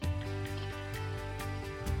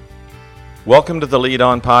Welcome to the Lead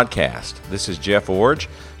On Podcast. This is Jeff Orge,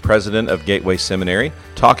 president of Gateway Seminary,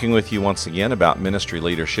 talking with you once again about ministry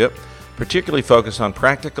leadership, particularly focused on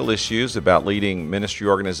practical issues about leading ministry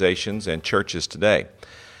organizations and churches today.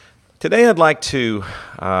 Today I'd like to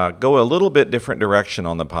go a little bit different direction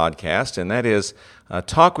on the podcast, and that is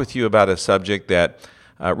talk with you about a subject that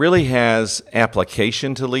really has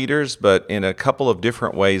application to leaders, but in a couple of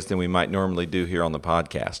different ways than we might normally do here on the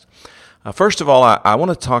podcast. First of all, I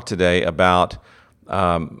want to talk today about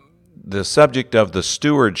the subject of the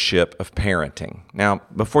stewardship of parenting. Now,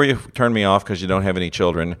 before you turn me off because you don't have any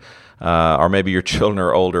children, or maybe your children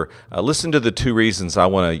are older, listen to the two reasons I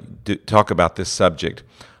want to talk about this subject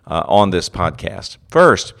on this podcast.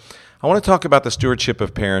 First, I want to talk about the stewardship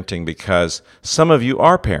of parenting because some of you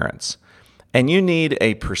are parents, and you need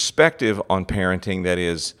a perspective on parenting that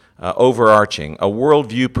is overarching, a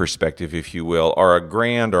worldview perspective, if you will, or a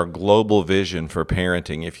grand or global vision for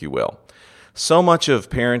parenting, if you will. So much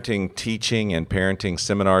of parenting teaching and parenting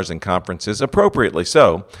seminars and conferences, appropriately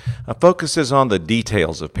so, focuses on the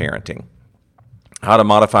details of parenting. How to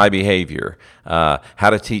modify behavior, how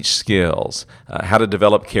to teach skills, how to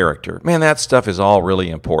develop character. Man, that stuff is all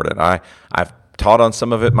really important. I've taught on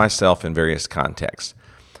some of it myself in various contexts.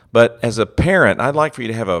 But as a parent, I'd like for you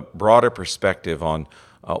to have a broader perspective on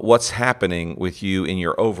what's happening with you in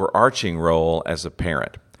your overarching role as a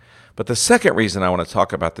parent. But the second reason I want to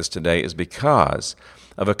talk about this today is because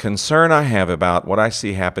of a concern I have about what I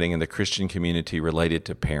see happening in the Christian community related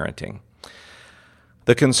to parenting.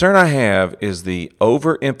 The concern I have is the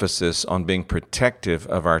overemphasis on being protective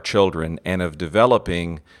of our children and of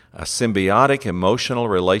developing symbiotic emotional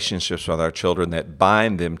relationships with our children that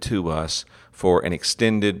bind them to us for an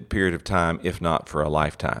extended period of time, if not for a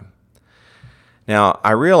lifetime. Now,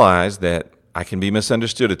 I realize that I can be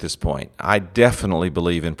misunderstood at this point. I definitely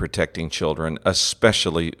believe in protecting children,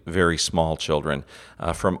 especially very small children,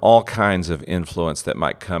 from all kinds of influence that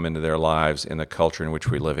might come into their lives in the culture in which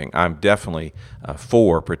we're living. I'm definitely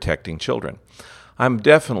for protecting children. I'm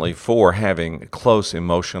definitely for having close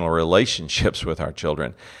emotional relationships with our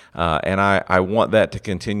children, and I want that to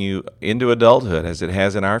continue into adulthood as it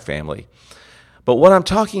has in our family. But what I'm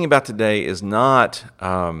talking about today is not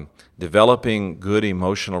developing good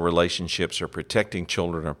emotional relationships or protecting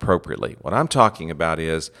children appropriately. What I'm talking about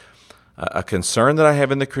is a concern that I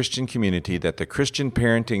have in the Christian community that the Christian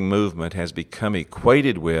parenting movement has become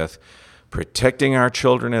equated with protecting our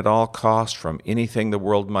children at all costs from anything the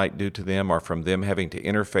world might do to them or from them having to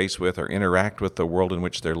interface with or interact with the world in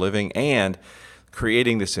which they're living, and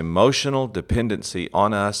creating this emotional dependency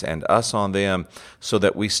on us and us on them so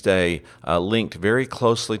that we stay linked very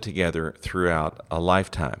closely together throughout a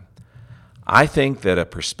lifetime. I think that a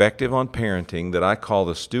perspective on parenting that I call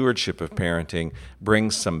the stewardship of parenting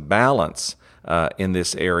brings some balance in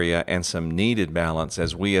this area and some needed balance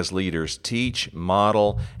as we as leaders teach,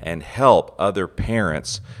 model, and help other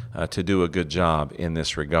parents to do a good job in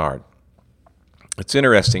this regard. It's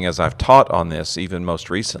interesting, as I've taught on this, even most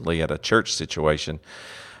recently at a church situation,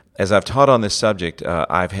 as I've taught on this subject,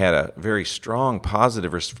 I've had a very strong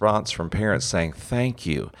positive response from parents saying, "Thank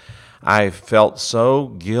you. I felt so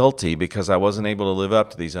guilty because I wasn't able to live up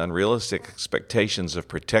to these unrealistic expectations of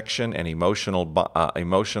protection and emotional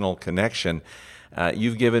connection.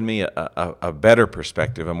 You've given me a better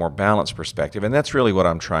perspective, a more balanced perspective," and that's really what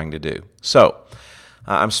I'm trying to do. So,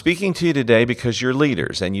 I'm speaking to you today because you're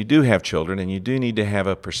leaders and you do have children and you do need to have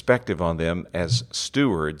a perspective on them as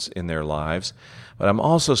stewards in their lives. But I'm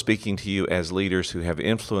also speaking to you as leaders who have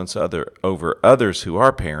influence over others who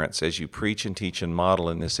are parents as you preach and teach and model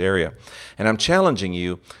in this area. And I'm challenging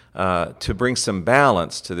you to bring some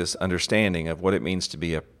balance to this understanding of what it means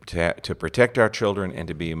to protect our children and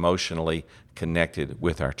to be emotionally connected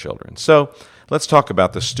with our children. So let's talk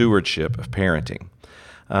about the stewardship of parenting.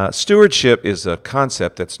 Stewardship is a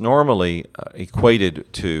concept that's normally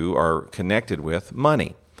equated to or connected with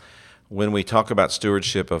money. When we talk about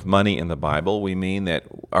stewardship of money in the Bible, we mean that,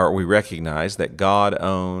 or we recognize that God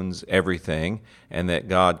owns everything and that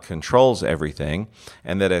God controls everything,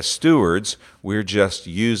 and that as stewards, we're just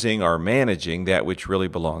using or managing that which really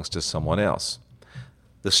belongs to someone else.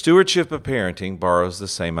 The stewardship of parenting borrows the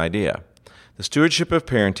same idea. The stewardship of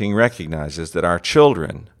parenting recognizes that our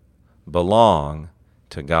children belong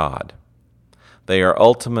to God. They are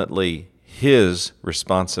ultimately His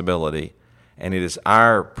responsibility, and it is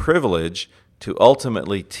our privilege to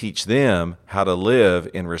ultimately teach them how to live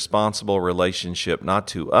in responsible relationship, not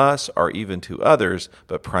to us or even to others,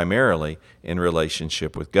 but primarily in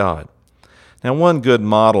relationship with God. Now, one good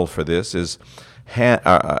model for this is,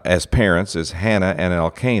 as parents, is Hannah and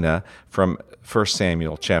Elkanah from 1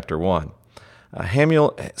 Samuel chapter 1.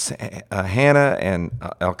 Hannah and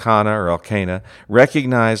Elkanah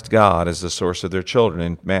recognized God as the source of their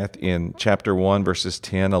children. In chapter 1, verses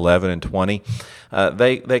 10, 11, and 20,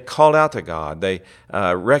 they called out to God. They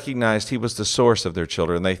recognized He was the source of their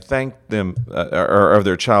children. They thanked them, or of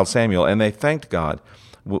their child Samuel, and they thanked God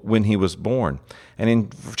when he was born. And in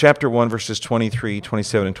chapter 1, verses 23,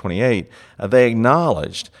 27, and 28, they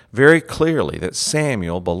acknowledged very clearly that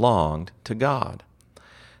Samuel belonged to God.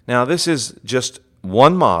 Now, this is just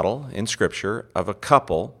one model in Scripture of a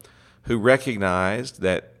couple who recognized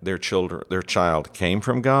that their child came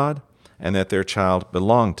from God and that their child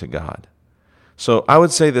belonged to God. So I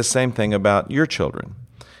would say the same thing about your children.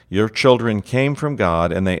 Your children came from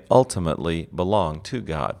God and they ultimately belong to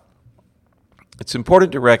God. It's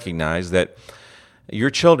important to recognize that your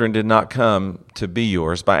children did not come to be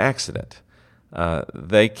yours by accident.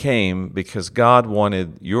 They came because God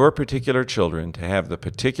wanted your particular children to have the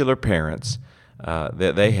particular parents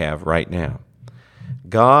that they have right now.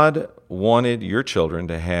 God wanted your children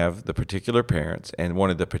to have the particular parents and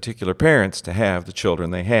wanted the particular parents to have the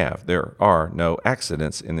children they have. There are no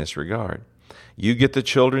accidents in this regard. You get the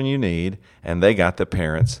children you need, and they got the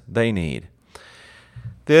parents they need.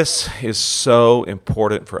 This is so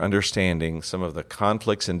important for understanding some of the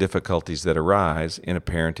conflicts and difficulties that arise in a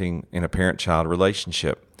parent-child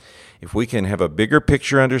relationship. If we can have a bigger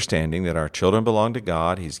picture understanding that our children belong to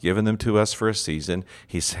God, He's given them to us for a season,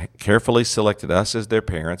 He's carefully selected us as their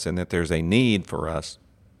parents, and that there's a need for us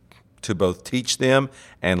to both teach them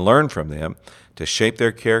and learn from them, to shape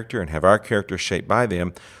their character and have our character shaped by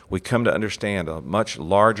them, we come to understand a much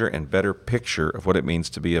larger and better picture of what it means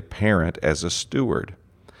to be a parent as a steward.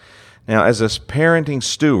 Now, as a parenting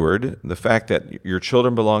steward, the fact that your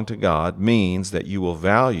children belong to God means that you will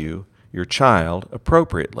value your child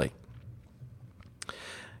appropriately.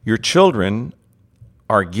 Your children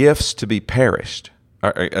are gifts to be cherished.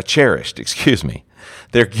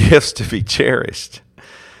 They're gifts to be cherished.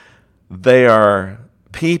 They are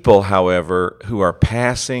people, however, who are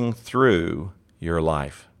passing through your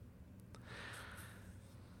life.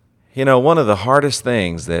 You know, one of the hardest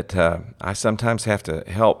things that I sometimes have to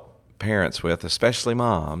help parents with, especially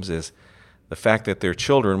moms, is the fact that their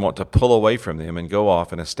children want to pull away from them and go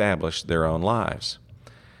off and establish their own lives.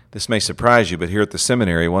 This may surprise you, but here at the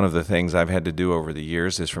seminary, one of the things I've had to do over the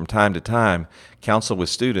years is from time to time counsel with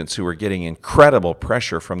students who are getting incredible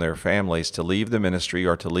pressure from their families to leave the ministry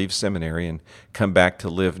or to leave seminary and come back to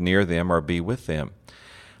live near them or be with them.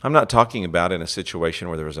 I'm not talking about in a situation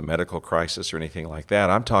where there was a medical crisis or anything like that.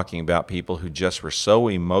 I'm talking about people who just were so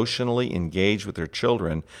emotionally engaged with their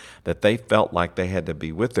children that they felt like they had to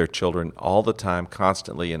be with their children all the time,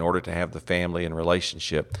 constantly, in order to have the family and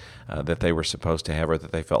relationship that they were supposed to have or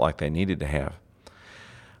that they felt like they needed to have.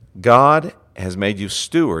 God has made you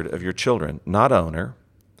steward of your children, not owner.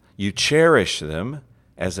 You cherish them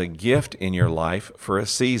as a gift in your life for a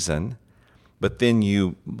season, but then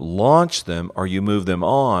you launch them or you move them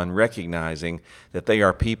on, recognizing that they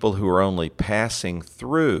are people who are only passing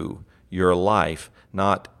through your life,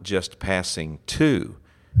 not just passing to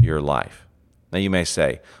your life. Now you may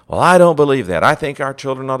say, well, I don't believe that. I think our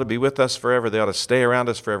children ought to be with us forever. They ought to stay around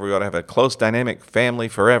us forever. We ought to have a close, dynamic family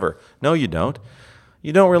forever. No, you don't.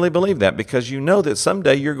 You don't really believe that because you know that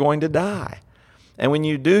someday you're going to die. And when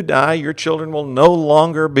you do die, your children will no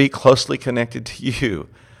longer be closely connected to you.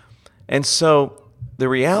 And so the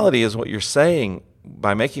reality is what you're saying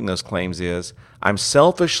by making those claims is, I'm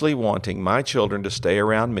selfishly wanting my children to stay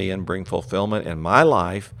around me and bring fulfillment in my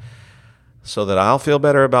life so that I'll feel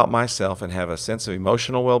better about myself and have a sense of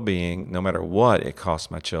emotional well-being no matter what it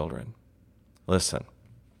costs my children. Listen,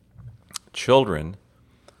 children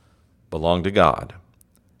belong to God.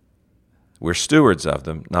 We're stewards of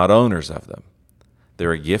them, not owners of them.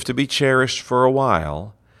 They're a gift to be cherished for a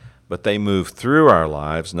while, but they move through our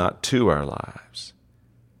lives, not to our lives.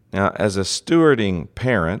 Now, as a stewarding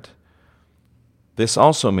parent, this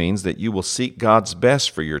also means that you will seek God's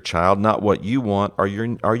best for your child, not what you want or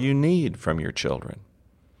you need from your children.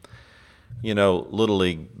 You know, Little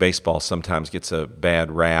League baseball sometimes gets a bad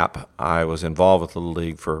rap. I was involved with Little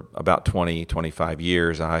League for about 20, 25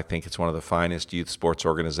 years. I think it's one of the finest youth sports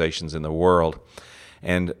organizations in the world.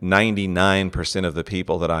 And 99% of the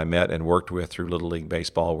people that I met and worked with through Little League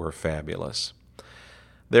Baseball were fabulous.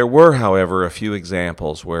 There were, however, a few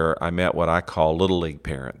examples where I met what I call Little League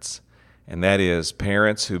parents, and that is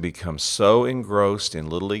parents who become so engrossed in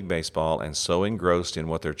Little League Baseball and so engrossed in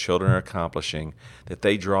what their children are accomplishing that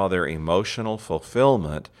they draw their emotional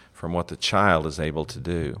fulfillment from what the child is able to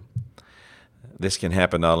do. This can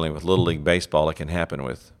happen not only with Little League Baseball, it can happen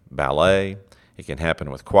with ballet, it can happen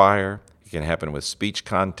with choir, it can happen with speech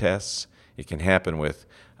contests. It can happen with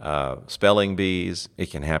spelling bees.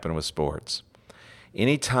 It can happen with sports.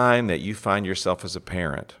 Any time that you find yourself as a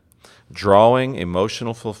parent drawing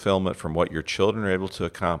emotional fulfillment from what your children are able to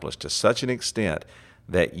accomplish to such an extent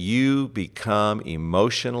that you become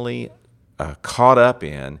emotionally caught up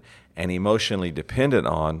in and emotionally dependent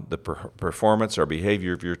on the performance or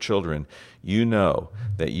behavior of your children, you know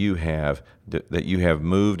that you have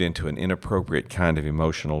moved into an inappropriate kind of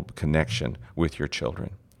emotional connection with your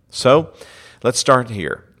children. So, let's start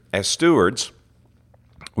here. As stewards,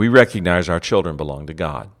 we recognize our children belong to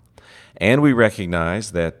God, and we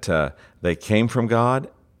recognize that they came from God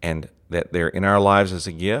and that they're in our lives as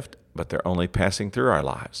a gift, but they're only passing through our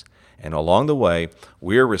lives. And along the way,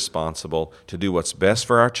 we're responsible to do what's best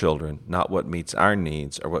for our children, not what meets our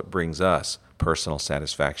needs or what brings us personal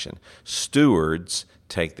satisfaction. Stewards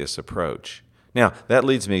take this approach. Now, that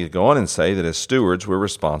leads me to go on and say that as stewards, we're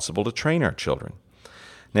responsible to train our children.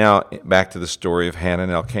 Now, back to the story of Hannah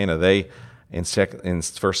and Elkanah. In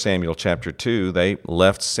 1 Samuel chapter 2, they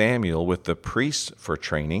left Samuel with the priests for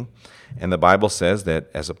training. And the Bible says that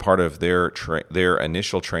as a part of their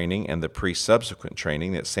initial training and the priest's subsequent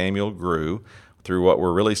training, that Samuel grew through what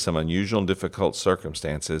were really some unusual and difficult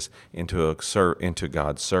circumstances into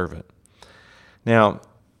God's servant. Now,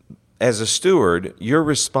 as a steward, you're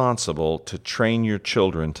responsible to train your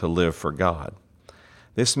children to live for God.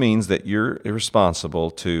 This means that you're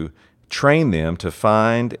responsible to train them to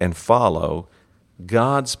find and follow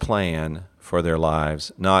God's plan for their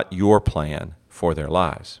lives, not your plan for their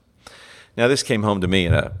lives. Now, this came home to me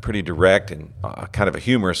in a pretty direct and kind of a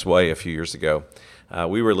humorous way a few years ago.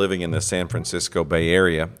 We were living in the San Francisco Bay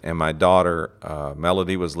Area, and my daughter,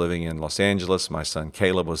 Melody, was living in Los Angeles. My son,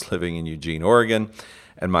 Caleb, was living in Eugene, Oregon,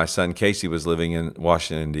 and my son, Casey, was living in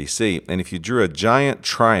Washington, D.C. And if you drew a giant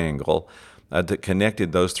triangle that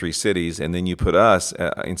connected those three cities, and then you put us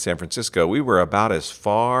in San Francisco, we were about as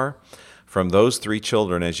far from those three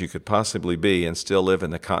children as you could possibly be and still live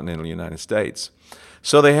in the continental United States.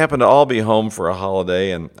 So they happened to all be home for a holiday,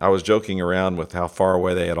 and I was joking around with how far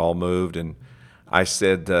away they had all moved, and I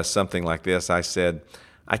said something like this. I said,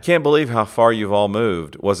 "I can't believe how far you've all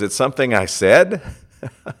moved. Was it something I said?"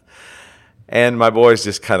 And my boys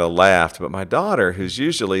just kind of laughed. But my daughter, who's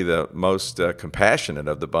usually the most compassionate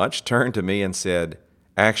of the bunch, turned to me and said,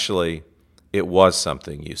 "Actually, it was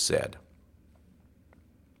something you said."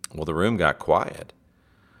 Well, the room got quiet,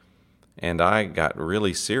 and I got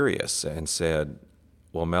really serious and said,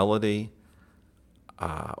 "Well, Melody,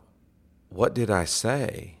 what did I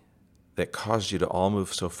say that caused you to all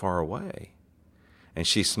move so far away?" And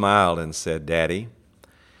she smiled and said, "Daddy,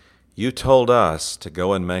 you told us to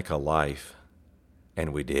go and make a life,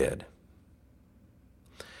 and we did."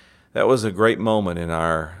 That was a great moment in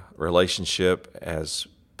our relationship as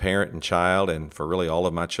parent and child, and for really all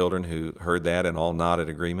of my children who heard that and all nodded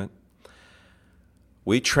agreement.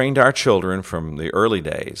 We trained our children from the early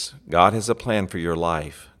days. God has a plan for your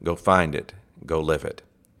life. Go find it. Go live it.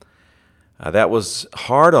 That was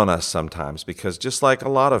hard on us sometimes because just like a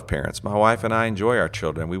lot of parents, my wife and I enjoy our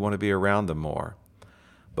children. We want to be around them more.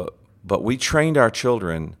 But we trained our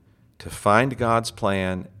children to find God's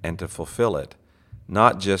plan and to fulfill it,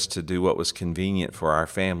 not just to do what was convenient for our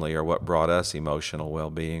family or what brought us emotional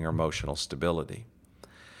well-being or emotional stability.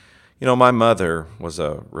 You know, my mother was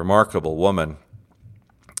a remarkable woman.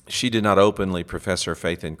 She did not openly profess her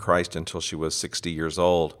faith in Christ until she was 60 years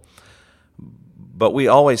old. But we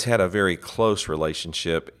always had a very close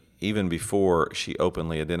relationship, even before she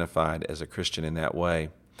openly identified as a Christian in that way.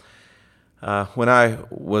 When I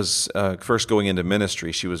was first going into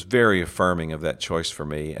ministry, she was very affirming of that choice for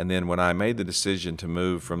me. And then when I made the decision to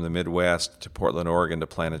move from the Midwest to Portland, Oregon to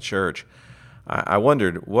plant a church, I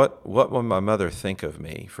wondered, what would my mother think of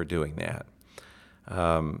me for doing that?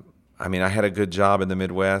 I had a good job in the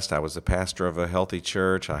Midwest. I was the pastor of a healthy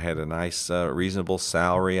church. I had a nice, reasonable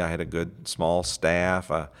salary. I had a good small staff.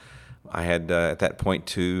 I had, at that point,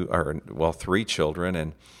 three children.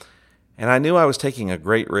 And I knew I was taking a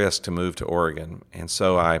great risk to move to Oregon. And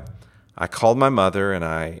so I called my mother and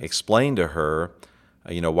I explained to her,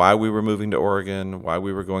 why we were moving to Oregon, why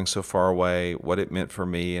we were going so far away, what it meant for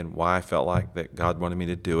me, and why I felt like that God wanted me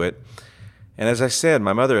to do it. And as I said,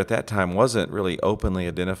 my mother at that time wasn't really openly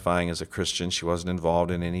identifying as a Christian. She wasn't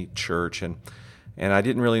involved in any church. And I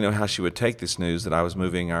didn't really know how she would take this news that I was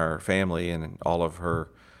moving our family and all of her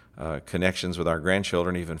connections with our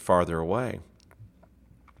grandchildren even farther away.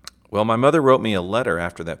 Well, my mother wrote me a letter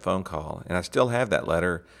after that phone call, and I still have that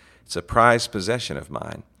letter. It's a prized possession of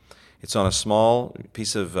mine. It's on a small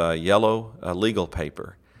piece of yellow legal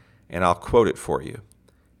paper, and I'll quote it for you.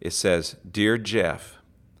 It says, "Dear Jeff,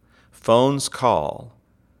 phones call,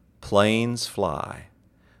 Planes fly.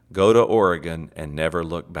 Go to Oregon and never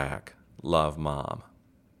look back. Love, Mom.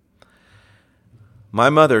 My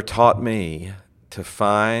mother taught me to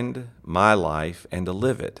find my life and to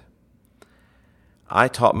live it. I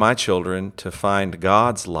taught my children to find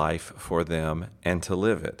God's life for them and to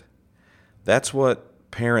live it. That's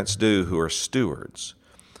what parents do who are stewards.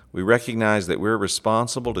 We recognize that we're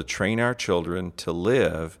responsible to train our children to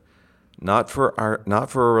live not for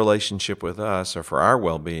a relationship with us or for our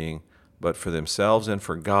well-being, but for themselves and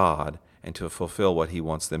for God, and to fulfill what He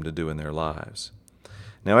wants them to do in their lives.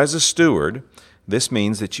 Now, as a steward, this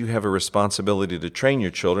means that you have a responsibility to train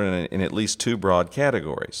your children in at least two broad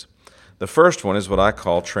categories. The first one is what I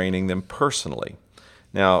call training them personally.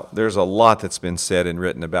 Now, there's a lot that's been said and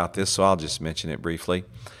written about this, so I'll just mention it briefly.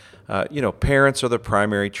 Parents are the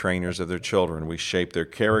primary trainers of their children. We shape their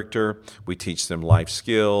character, we teach them life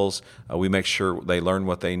skills, we make sure they learn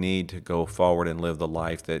what they need to go forward and live the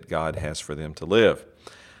life that God has for them to live.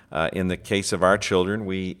 In the case of our children,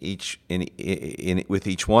 with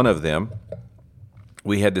each one of them,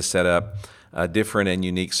 we had to set up different and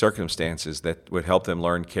unique circumstances that would help them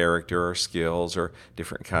learn character or skills or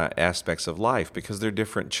different aspects of life. Because they're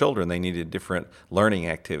different children, they needed different learning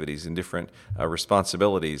activities and different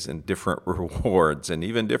responsibilities and different rewards and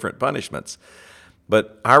even different punishments.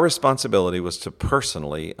 But our responsibility was to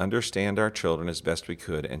personally understand our children as best we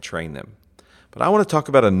could and train them. But I want to talk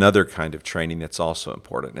about another kind of training that's also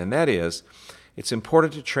important, and that is it's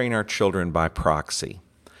important to train our children by proxy.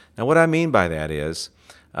 Now, what I mean by that is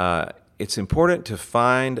it's important to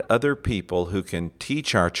find other people who can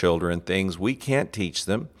teach our children things we can't teach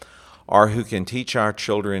them, or who can teach our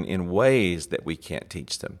children in ways that we can't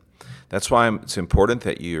teach them. That's why it's important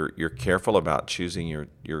that you're careful about choosing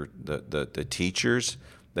the teachers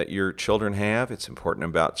that your children have. It's important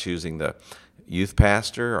about choosing the youth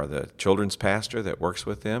pastor or the children's pastor that works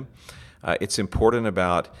with them. It's important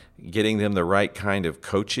about getting them the right kind of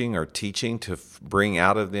coaching or teaching to bring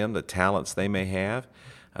out of them the talents they may have.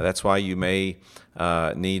 That's why you may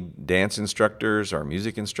need dance instructors or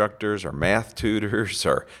music instructors or math tutors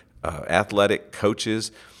or athletic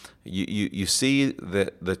coaches. You see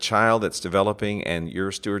the child that's developing, and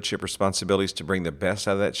your stewardship responsibility is to bring the best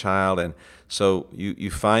out of that child. And so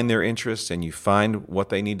you find their interests and you find what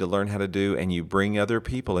they need to learn how to do, and you bring other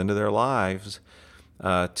people into their lives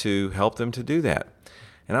to help them to do that.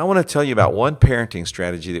 And I want to tell you about one parenting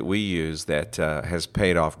strategy that we use that has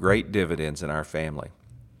paid off great dividends in our family.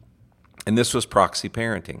 And this was proxy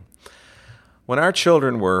parenting. When our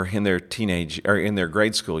children were in their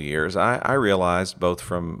grade school years, I realized, both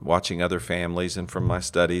from watching other families and from my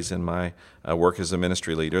studies and my work as a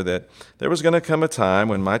ministry leader, that there was going to come a time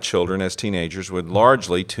when my children as teenagers would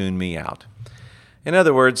largely tune me out. In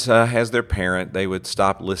other words, as their parent, they would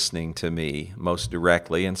stop listening to me most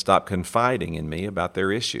directly and stop confiding in me about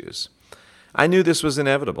their issues. I knew this was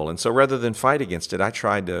inevitable, and so rather than fight against it, I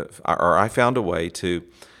found a way to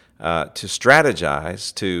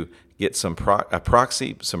strategize to get some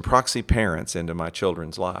proxy parents into my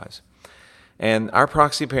children's lives. And our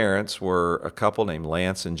proxy parents were a couple named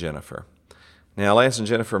Lance and Jennifer. Now, Lance and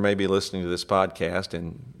Jennifer may be listening to this podcast,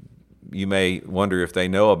 and you may wonder if they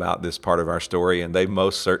know about this part of our story, and they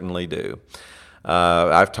most certainly do.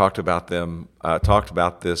 I've talked about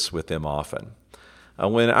this with them often.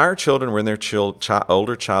 When our children were in their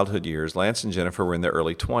older childhood years, Lance and Jennifer were in their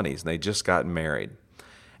early 20s, and they just gotten married.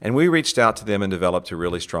 And we reached out to them and developed a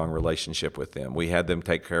really strong relationship with them. We had them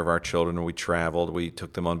take care of our children, and we traveled. We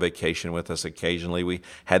took them on vacation with us occasionally. We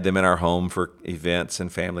had them in our home for events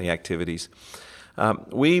and family activities.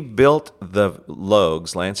 We built the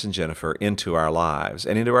Logues, Lance and Jennifer, into our lives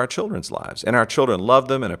and into our children's lives. And our children loved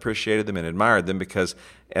them and appreciated them and admired them because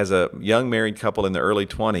as a young married couple in the early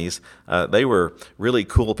 20s, they were really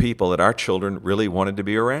cool people that our children really wanted to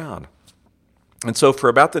be around. And so for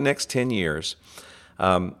about the next 10 years,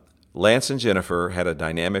 Lance and Jennifer had a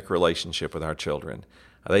dynamic relationship with our children.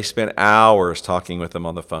 They spent hours talking with them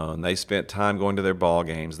on the phone. They spent time going to their ball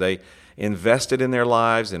games. They invested in their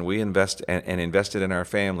lives, and we invested in our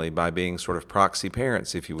family by being sort of proxy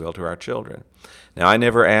parents, if you will, to our children. Now, I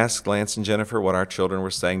never asked Lance and Jennifer what our children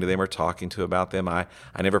were saying to them or talking to about them. I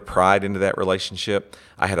never pried into that relationship.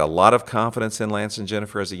 I had a lot of confidence in Lance and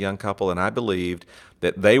Jennifer as a young couple, and I believed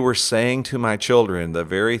that they were saying to my children the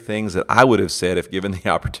very things that I would have said if given the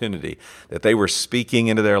opportunity, that they were speaking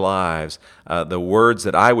into their lives, the words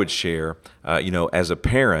that I would share, as a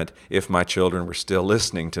parent, if my children were still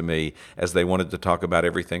listening to me as they wanted to talk about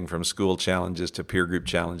everything from school challenges to peer group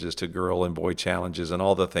challenges to girl and boy challenges and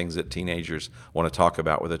all the things that teenagers want to talk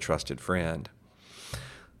about with a trusted friend.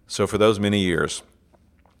 So for those many years,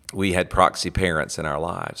 we had proxy parents in our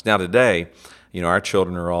lives. Now today, our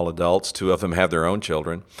children are all adults. 2 of them have their own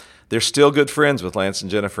children. They're still good friends with Lance and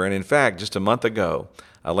Jennifer. And in fact, just a month ago,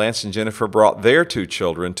 Lance and Jennifer brought their 2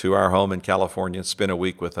 children to our home in California and spent a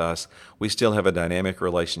week with us. We still have a dynamic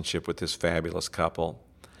relationship with this fabulous couple.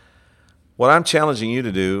 What I'm challenging you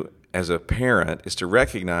to do as a parent is to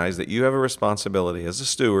recognize that you have a responsibility as a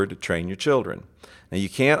steward to train your children. Now, you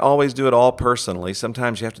can't always do it all personally.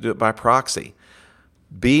 Sometimes you have to do it by proxy.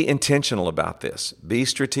 Be intentional about this. Be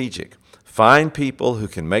strategic. Find people who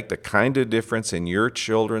can make the kind of difference in your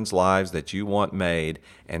children's lives that you want made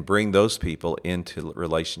and bring those people into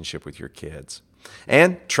relationship with your kids.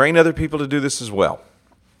 And train other people to do this as well.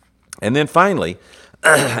 And then finally,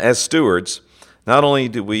 as stewards, not only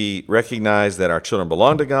do we recognize that our children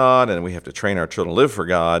belong to God and we have to train our children to live for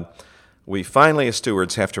God, we finally, as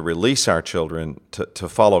stewards, have to release our children to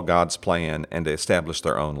follow God's plan and to establish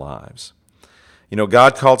their own lives.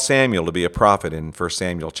 God called Samuel to be a prophet in 1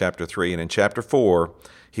 Samuel chapter 3, and in chapter 4,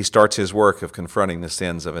 he starts his work of confronting the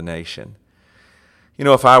sins of a nation.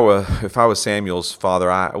 If I was Samuel's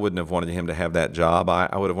father, I wouldn't have wanted him to have that job.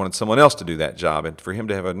 I would have wanted someone else to do that job, and for him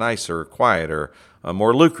to have a nicer, quieter, a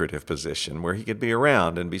more lucrative position where he could be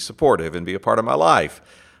around and be supportive and be a part of my life.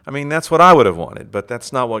 That's what I would have wanted, but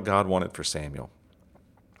that's not what God wanted for Samuel.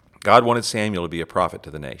 God wanted Samuel to be a prophet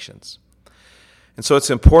to the nations. And so it's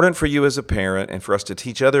important for you as a parent and for us to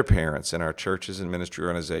teach other parents in our churches and ministry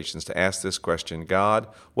organizations to ask this question: God,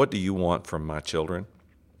 what do you want from my children?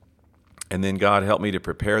 And then, God, help me to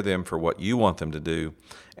prepare them for what you want them to do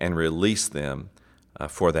and release them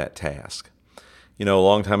for that task. A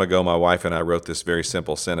long time ago, my wife and I wrote this very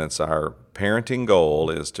simple sentence: our parenting goal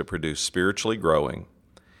is to produce spiritually growing,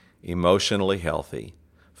 emotionally healthy,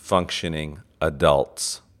 functioning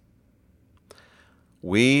adults.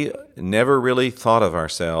 We never really thought of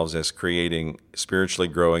ourselves as creating spiritually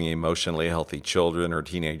growing, emotionally healthy children or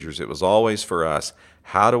teenagers. It was always for us,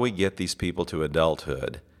 how do we get these people to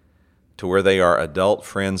adulthood, to where they are adult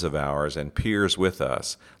friends of ours and peers with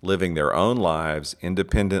us, living their own lives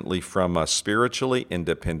independently from us spiritually,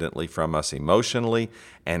 independently from us emotionally,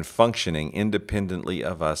 and functioning independently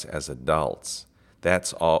of us as adults.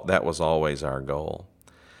 That was always our goal.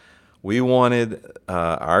 We wanted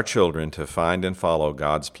our children to find and follow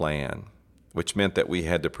God's plan, which meant that we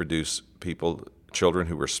had to produce children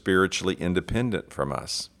who were spiritually independent from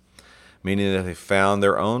us, meaning that they found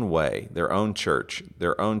their own way, their own church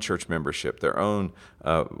membership, their own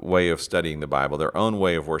way of studying the Bible, their own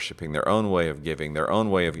way of worshiping, their own way of giving, their own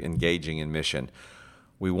way of engaging in mission.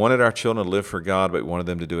 We wanted our children to live for God, but we wanted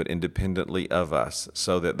them to do it independently of us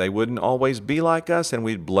so that they wouldn't always be like us, and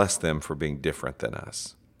we'd bless them for being different than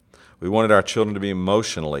us. We wanted our children to be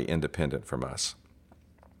emotionally independent from us.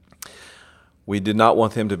 We did not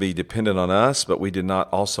want them to be dependent on us, but we did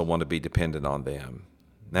not also want to be dependent on them.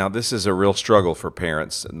 Now, this is a real struggle for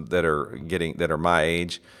parents that are my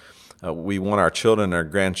age. We want our children and our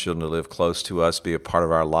grandchildren to live close to us, be a part of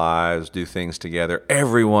our lives, do things together.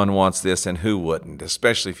 Everyone wants this, and who wouldn't,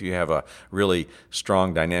 especially if you have a really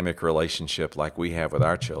strong, dynamic relationship like we have with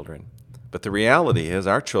our children. But the reality is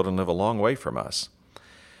our children live a long way from us.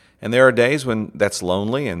 And there are days when that's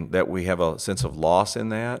lonely and that we have a sense of loss in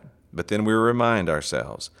that. But then we remind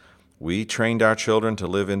ourselves, we trained our children to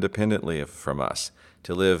live independently from us,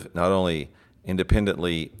 to live not only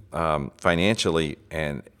independently financially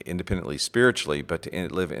and independently spiritually, but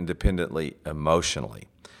to live independently emotionally.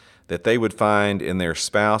 That they would find in their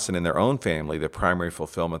spouse and in their own family the primary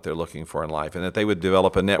fulfillment they're looking for in life, and that they would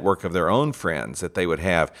develop a network of their own friends that they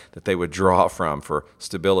would draw from for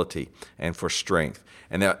stability and for strength,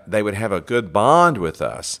 and that they would have a good bond with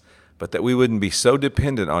us, but that we wouldn't be so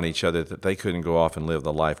dependent on each other that they couldn't go off and live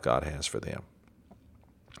the life God has for them.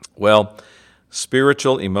 Well,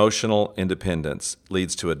 spiritual, emotional independence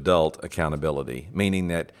leads to adult accountability, meaning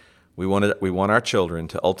that we want our children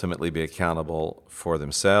to ultimately be accountable for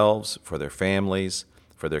themselves, for their families,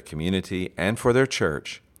 for their community, and for their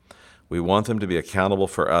church. We want them to be accountable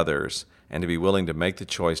for others and to be willing to make the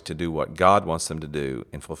choice to do what God wants them to do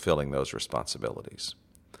in fulfilling those responsibilities.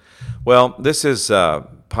 Well, this is a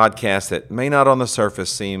podcast that may not on the surface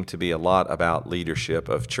seem to be a lot about leadership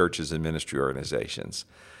of churches and ministry organizations.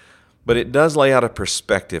 But it does lay out a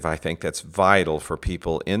perspective, I think, that's vital for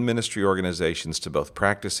people in ministry organizations to both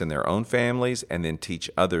practice in their own families and then teach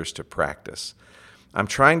others to practice. I'm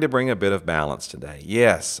trying to bring a bit of balance today.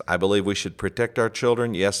 Yes, I believe we should protect our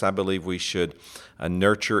children. Yes, I believe we should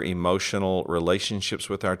nurture emotional relationships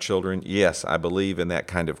with our children. Yes, I believe in that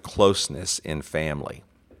kind of closeness in family.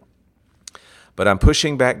 But I'm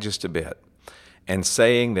pushing back just a bit and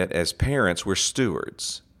saying that as parents, we're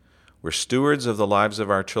stewards. We're stewards of the lives of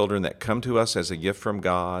our children that come to us as a gift from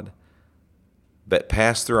God, but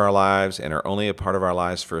pass through our lives and are only a part of our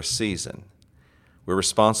lives for a season. We're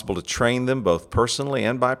responsible to train them both personally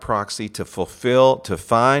and by proxy to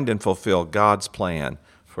find and fulfill God's plan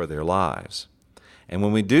for their lives. And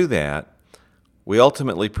when we do that, we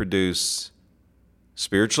ultimately produce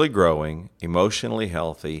spiritually growing, emotionally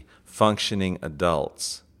healthy, functioning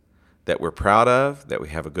adults that we're proud of, that we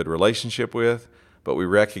have a good relationship with, but we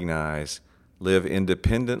recognize live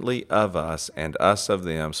independently of us and us of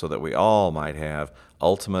them so that we all might have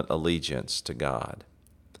ultimate allegiance to God.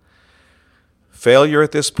 Failure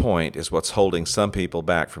at this point is what's holding some people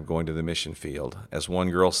back from going to the mission field. As one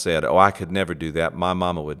girl said, "Oh, I could never do that. My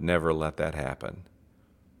mama would never let that happen."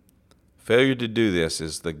 Failure to do this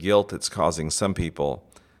is the guilt that's causing some people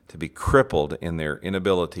to be crippled in their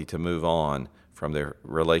inability to move on from their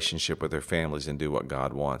relationship with their families and do what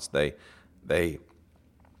God wants.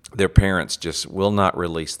 Their parents just will not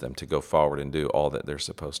release them to go forward and do all that they're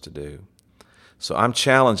supposed to do. So I'm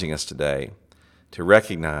challenging us today to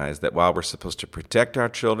recognize that while we're supposed to protect our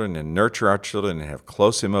children and nurture our children and have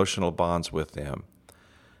close emotional bonds with them,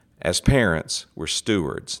 as parents, we're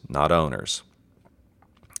stewards, not owners.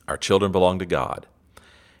 Our children belong to God,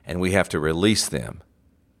 and we have to release them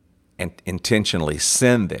and intentionally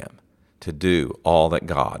send them to do all that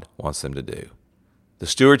God wants them to do. The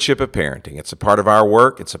stewardship of parenting, it's a part of our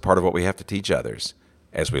work, it's a part of what we have to teach others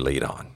as we lead on.